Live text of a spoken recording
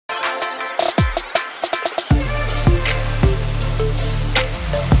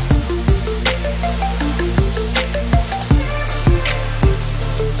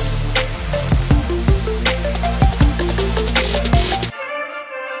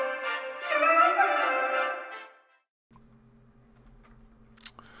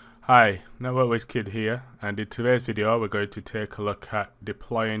Hi, Network Wizkid here, and in today's video we're going to take a look at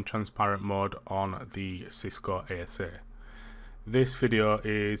deploying transparent mode on the Cisco ASA. This video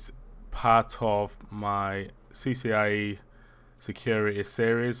is part of my CCIE security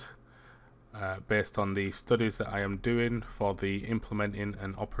series based on the studies that I am doing for the implementing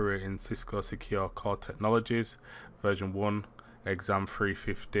and operating Cisco Secure Core Technologies version 1 exam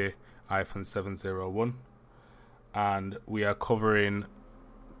 350-701, and we are covering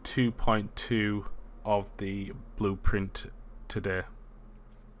 2.2 of the blueprint today.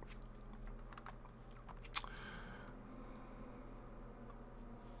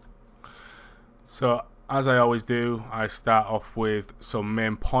 So as I always do, I start off with some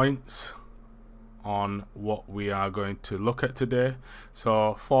main points on what we are going to look at today.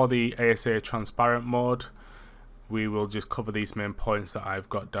 So for the ASA transparent mode, we will just cover these main points that I've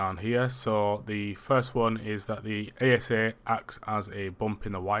got down here. So the first one is that the ASA acts as a bump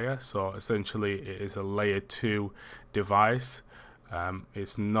in the wire. So essentially it is a layer 2 device.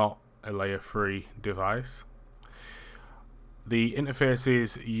 It's not a layer 3 device. The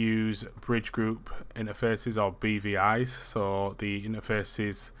interfaces use bridge group interfaces, or BVIs. So the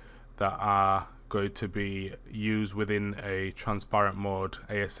interfaces that are going to be used within a transparent mode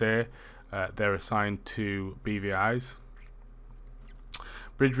ASA, they're assigned to BVIs.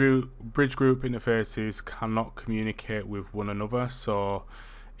 Bridge group interfaces cannot communicate with one another. So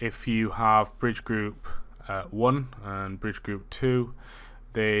if you have bridge group 1 and bridge group 2,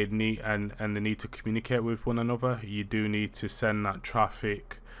 they need they need to communicate with one another. You do need to send that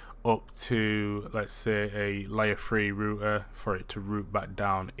traffic up to, let's say, a layer 3 router for it to route back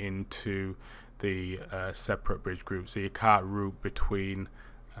down into the separate bridge group. So you can't route between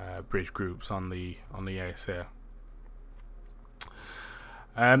bridge groups on the ASA.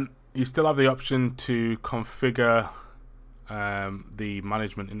 You still have the option to configure the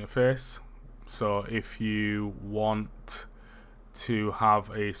management interface. So if you want to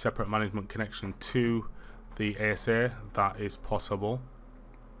have a separate management connection to the ASA, that is possible.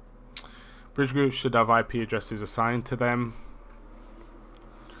 Bridge groups should have IP addresses assigned to them.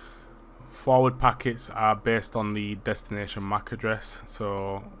 Forward packets are based on the destination MAC address.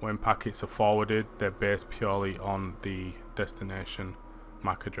 So when packets are forwarded, they're based purely on the destination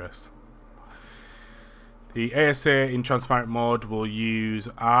MAC address. The ASA in transparent mode will use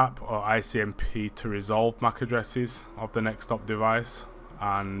ARP or ICMP to resolve MAC addresses of the next stop device,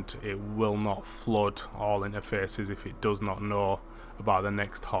 and it will not flood all interfaces if it does not know about the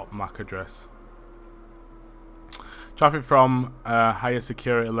next hop MAC address. Traffic from a higher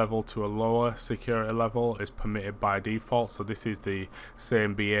security level to a lower security level is permitted by default. So this is the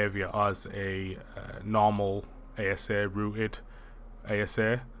same behavior as a normal ASA routed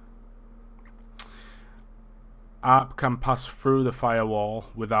ASA. ARP can pass through the firewall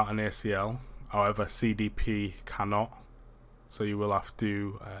without an ACL, however CDP cannot. So you will have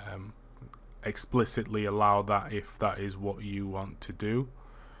to explicitly allow that if that is what you want to do.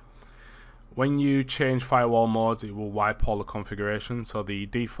 When you change firewall modes, it will wipe all the configuration. So the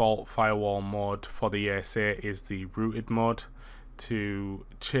default firewall mode for the ASA is the rooted mode. To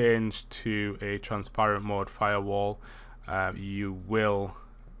change to a transparent mode firewall, you will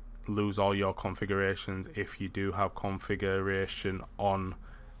lose all your configurations if you do have configuration on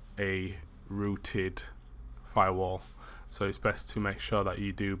a rooted firewall. So it's best to make sure that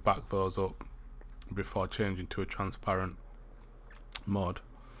you do back those up before changing to a transparent mode.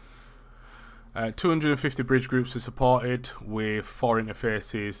 250 bridge groups are supported with 4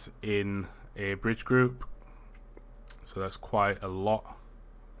 interfaces in a bridge group, so that's quite a lot.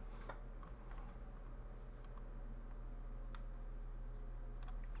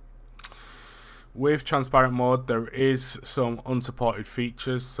 With transparent mode, there is some unsupported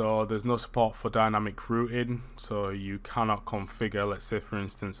features. So there's no support for dynamic routing, so you cannot configure, let's say for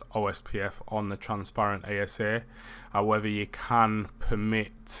instance, OSPF on the transparent ASA. However, you can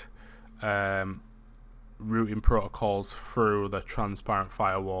permit routing protocols through the transparent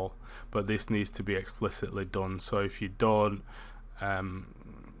firewall, but this needs to be explicitly done. So if you don't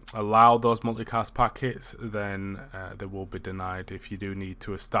allow those multicast packets, then they will be denied. If you do need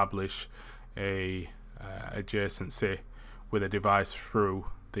to establish a adjacency with a device through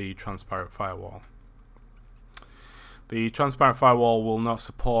the transparent firewall. The transparent firewall will not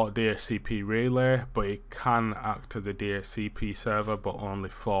support DHCP relay, but it can act as a DHCP server, but only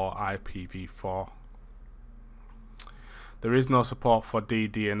for IPv4. There is no support for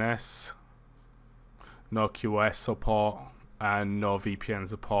DDNS, no QoS support, and no VPN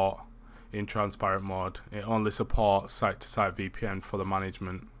support in transparent mode. It only supports site-to-site VPN for the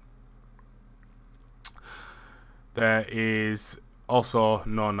management. There is also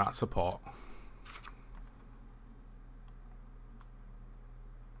no NAT support.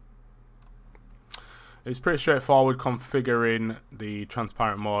 It's pretty straightforward configuring the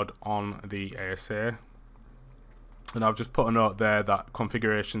transparent mode on the ASA, and I've just put a note there that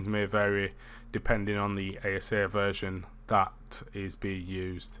configurations may vary depending on the ASA version that is being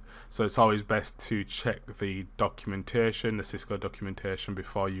used. So it's always best to check the documentation, the Cisco documentation,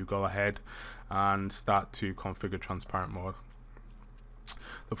 before you go ahead and start to configure transparent mode.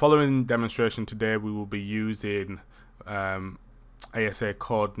 The following demonstration today, we will be using ASA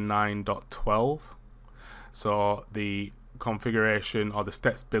code 9.12. So the configuration or the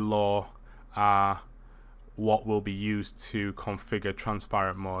steps below are what will be used to configure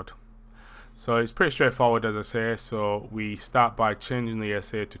transparent mode. So it's pretty straightforward, as I say. So we start by changing the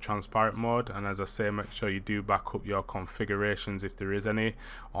ASA to transparent mode, and as I say, make sure you do back up your configurations if there is any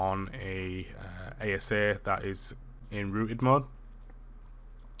on a ASA that is in rooted mode.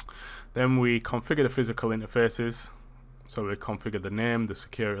 Then we configure the physical interfaces. So we configure the name, the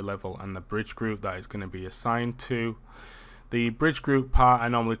security level, and the bridge group that is going to be assigned to. The bridge group part I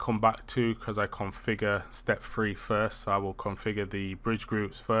normally come back to because I configure step 3 first. So I will configure the bridge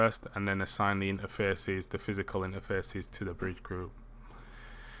groups first and then assign the interfaces, the physical interfaces, to the bridge group.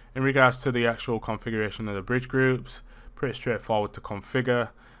 In regards to the actual configuration of the bridge groups, pretty straightforward to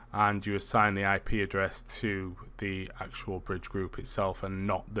configure, and you assign the IP address to the actual bridge group itself and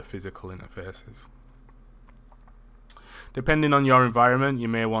not the physical interfaces. Depending on your environment, you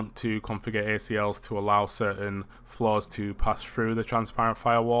may want to configure ACLs to allow certain flows to pass through the transparent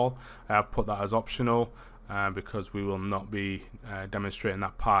firewall. I have put that as optional because we will not be demonstrating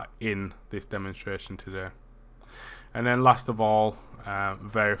that part in this demonstration today. And then last of all,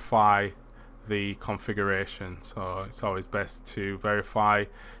 verify the configuration. So it's always best to verify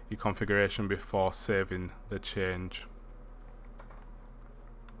your configuration before saving the change.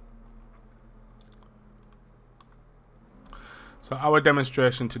 So our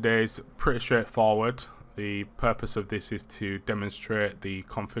demonstration today is pretty straightforward. The purpose of this is to demonstrate the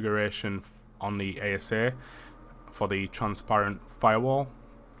configuration on the ASA for the transparent firewall.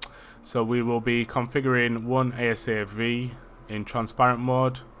 So we will be configuring one ASA-V in transparent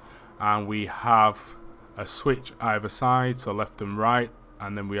mode, and we have a switch either side, so left and right,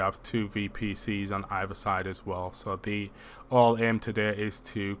 and then we have 2 VPCs on either side as well. So the all aim today is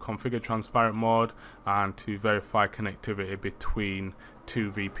to configure transparent mode and to verify connectivity between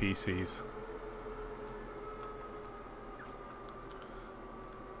 2 VPCs.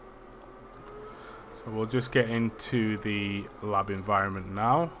 So we'll just get into the lab environment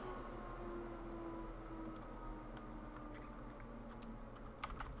now.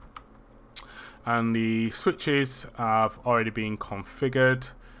 And the switches have already been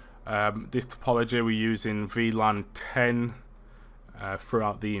configured. This topology we're using VLAN 10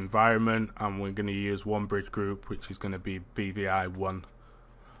 throughout the environment, and we're going to use one bridge group, which is going to be BVI1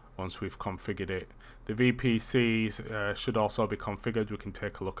 once we've configured it. The VPCs should also be configured. We can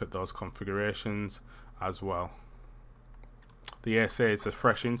take a look at those configurations as well. The ASA is a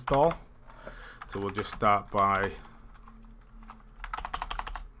fresh install, so we'll just start by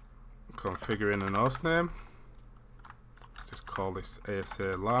configuring an host name. Just call this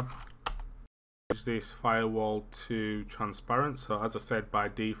ASA lab. Change this firewall to transparent. So as I said, by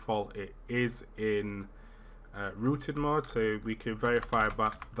default it is in rooted mode, so we can verify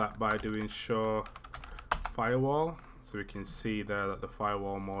that by doing show firewall, so we can see there that the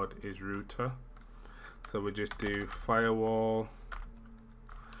firewall mode is router. So we just do firewall,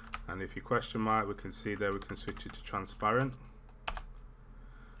 and if you question mark, we can see there we can switch it to transparent.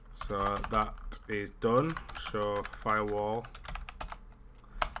 So that is done. Show firewall.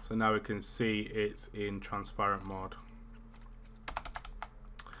 So now we can see it's in transparent mode.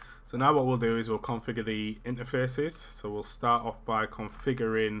 So now what we'll do is we'll configure the interfaces. So we'll start off by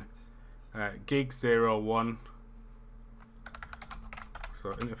configuring gig 01.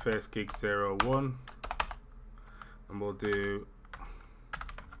 So interface gig 01, and we'll do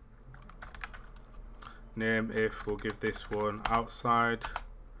name if, we'll give this one outside.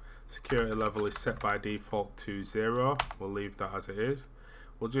 Security level is set by default to 0. We'll leave that as it is.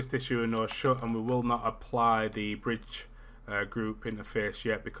 We'll just issue a no shut, and we will not apply the bridge group interface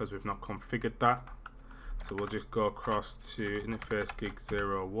yet because we've not configured that. So we'll just go across to interface gig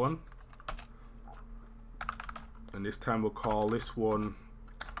 01, and this time we'll call this one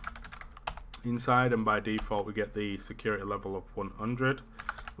inside, and by default we get the security level of 100.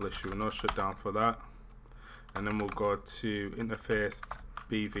 We'll issue a no shutdown for that, and then we'll go to interface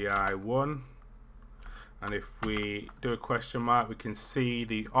BVI1, and if we do a question mark, we can see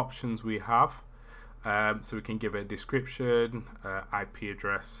the options we have. So we can give it a description, IP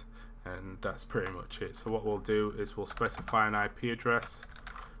address, and that's pretty much it. So what we'll do is we'll specify an IP address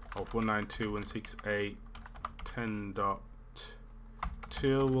of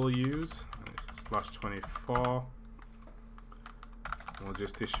 192.168.10.2 we'll use, and it's /24. We'll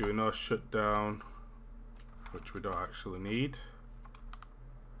just issue a no shutdown, which we don't actually need.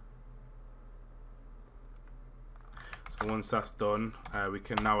 So once that's done, we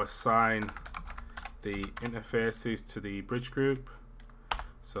can now assign the interfaces to the bridge group.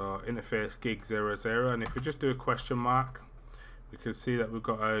 So interface gig 00, and if we just do a question mark, we can see that we've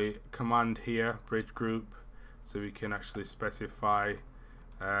got a command here, bridge group, so we can actually specify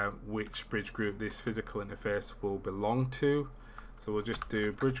which bridge group this physical interface will belong to. So we'll just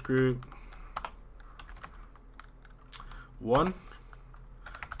do bridge group 1,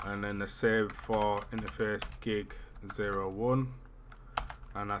 and then the save for interface gig 01,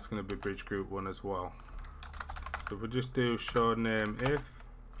 and that's going to be bridge group 1 as well. So if we just do show name if,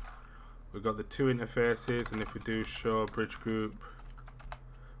 we've got the two interfaces, and if we do show bridge group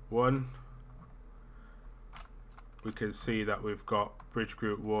 1, we can see that we've got bridge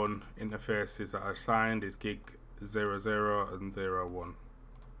group 1 interfaces that are assigned is gig 00 and 01.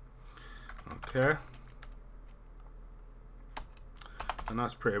 Okay, and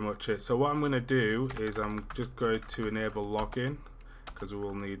that's pretty much it. So what I'm going to do is I'm just going to enable login, because we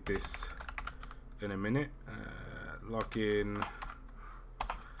will need this in a minute. Login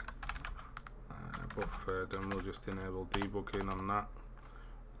buffered, and we'll just enable debugging on that.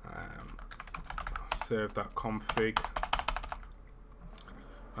 Save that config,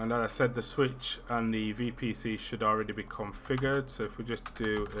 and as I said, the switch and the VPC should already be configured. So if we just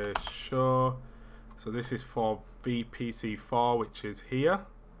do a show, so this is for VPC4, which is here.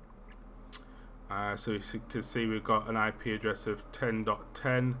 So you can see we've got an IP address of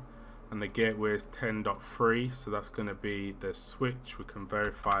 10.10 and the gateway is 10.3, so that's going to be the switch. We can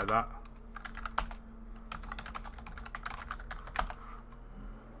verify that.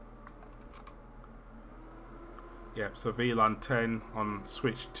 Yep, so VLAN 10 on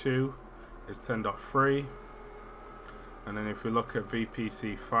switch 2 is 10.3, and then if we look at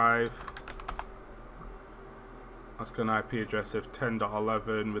VPC 5, that's got an IP address of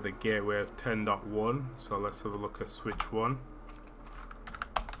 10.11 with a gateway of 10.1. So let's have a look at switch 1.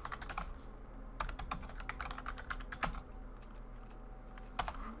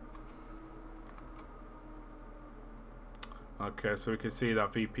 Okay, so we can see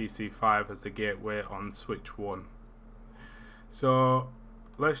that VPC 5 has the gateway on switch 1. So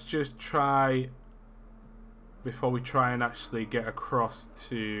let's just try, before we try and actually get across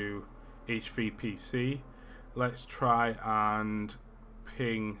to each VPC, let's try and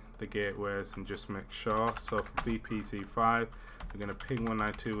ping the gateways and just make sure. So for VPC 5, we're going to ping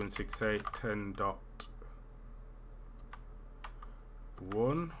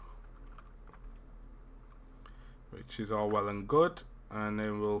 192.168.10.1, which is all well and good, and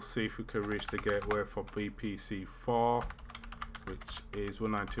then we'll see if we can reach the gateway for VPC 4, which is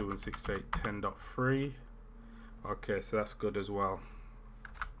 192.168.10.3. Okay, so that's good as well.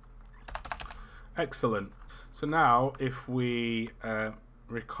 Excellent. So now if we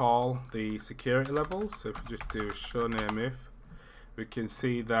recall the security levels, so if we just do show name if, we can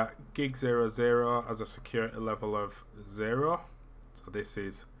see that gig 00 has a security level of 0. So this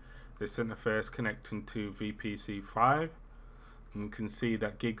is this interface connecting to VPC 5, and you can see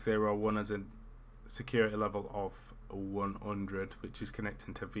that gig 01 has a security level of 100, which is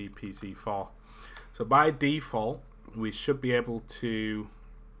connecting to VPC 4. So by default we should be able to,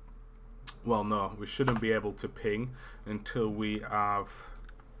 well, no, we shouldn't be able to ping until we have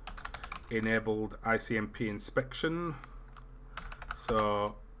enabled ICMP inspection.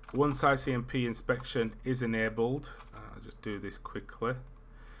 So once ICMP inspection is enabled, I'll just do this quickly,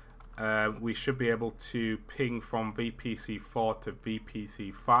 we should be able to ping from VPC 4 to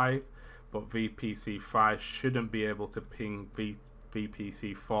VPC 5, but VPC 5 shouldn't be able to ping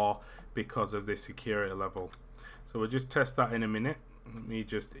VPC 4 because of this security level. So we'll just test that in a minute. Let me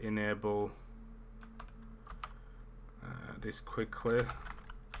just enable this quickly.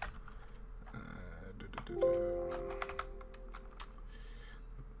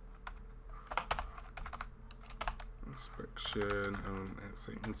 Inspection, and let's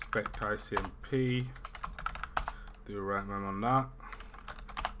see, inspect ICMP. Do a right mem on that.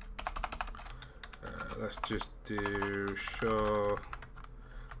 Let's just do show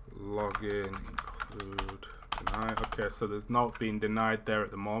login include deny. Okay, so there's not being denied there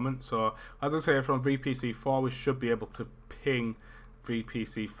at the moment. So as I say, from VPC 4 we should be able to ping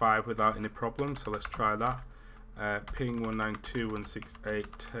VPC 5 without any problem. So let's try that. Ping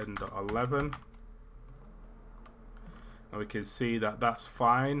 192.168.10.11. and we can see that that's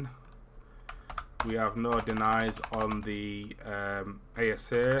fine. We have no denies on the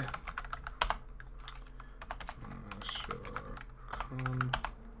ASA.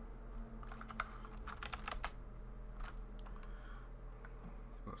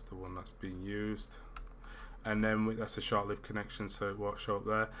 That's the one that's being used, and then that's a short-lived connection, so it won't show up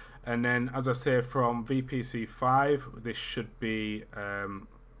there. And then, as I say, from VPC 5, this should be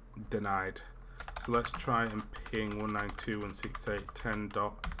denied. So let's try and ping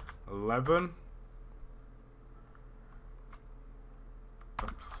 192.168.10.11.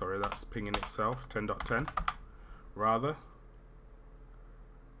 Sorry, that's pinging itself, 10.10 rather.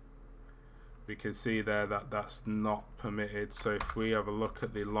 We can see there that that's not permitted. So if we have a look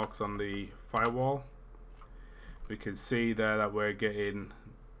at the logs on the firewall, we can see there that we're getting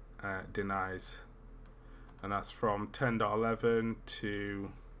denies, and that's from 10.11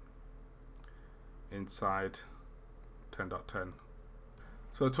 to inside 10.10.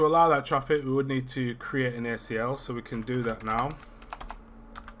 So to allow that traffic, we would need to create an ACL, so we can do that now.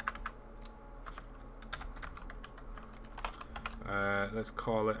 Let's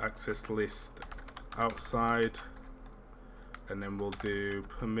call it access list outside, and then we'll do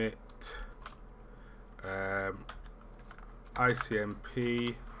permit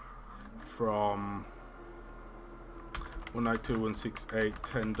ICMP from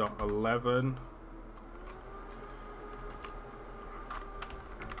 192.168.10.11.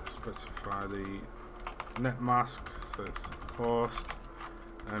 Specify the net mask, so it's host,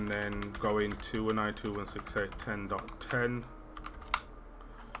 and then go into 192.168.10.10.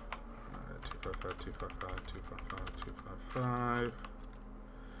 255,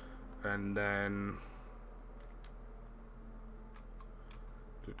 and then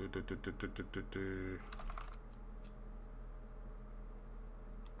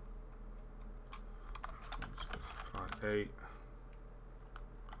specify 8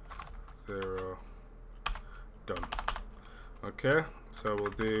 0 done. Okay, so we'll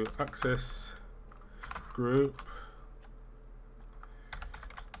do access group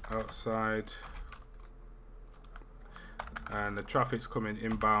outside, and the traffic's coming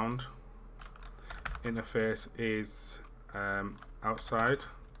inbound. Interface is outside,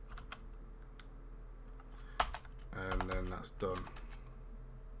 and then that's done.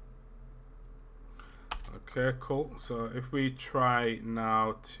 Okay, cool. So if we try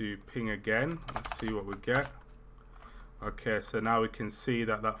now to ping again, let's see what we get. Okay, so now we can see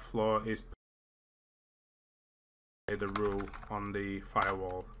that that flow is the rule on the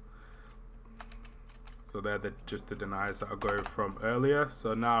firewall. So they're just the denies that are going from earlier.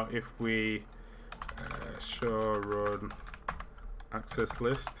 So now if we show run access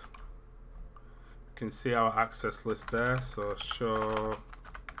list, you can see our access list there. So show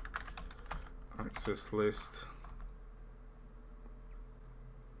access list,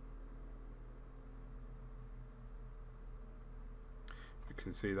 you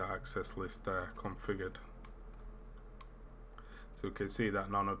can see that access list there configured. So we can see that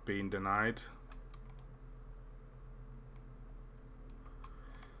none have been denied.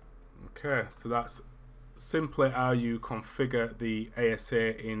 Okay, so that's simply how you configure the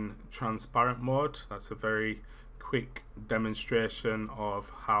ASA in transparent mode. That's a very quick demonstration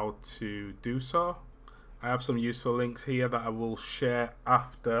of how to do so. I have some useful links here that I will share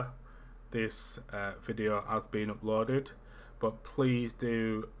after this video has been uploaded, but please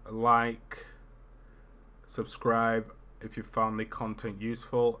do like, subscribe if you found the content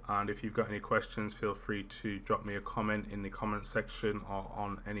useful, and if you've got any questions, feel free to drop me a comment in the comment section or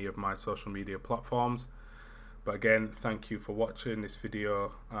on any of my social media platforms. But again, thank you for watching. This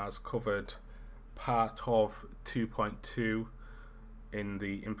video has covered part of 2.2 in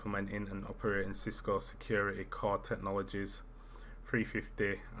the implementing and operating Cisco security core technologies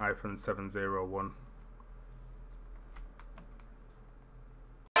 350-701.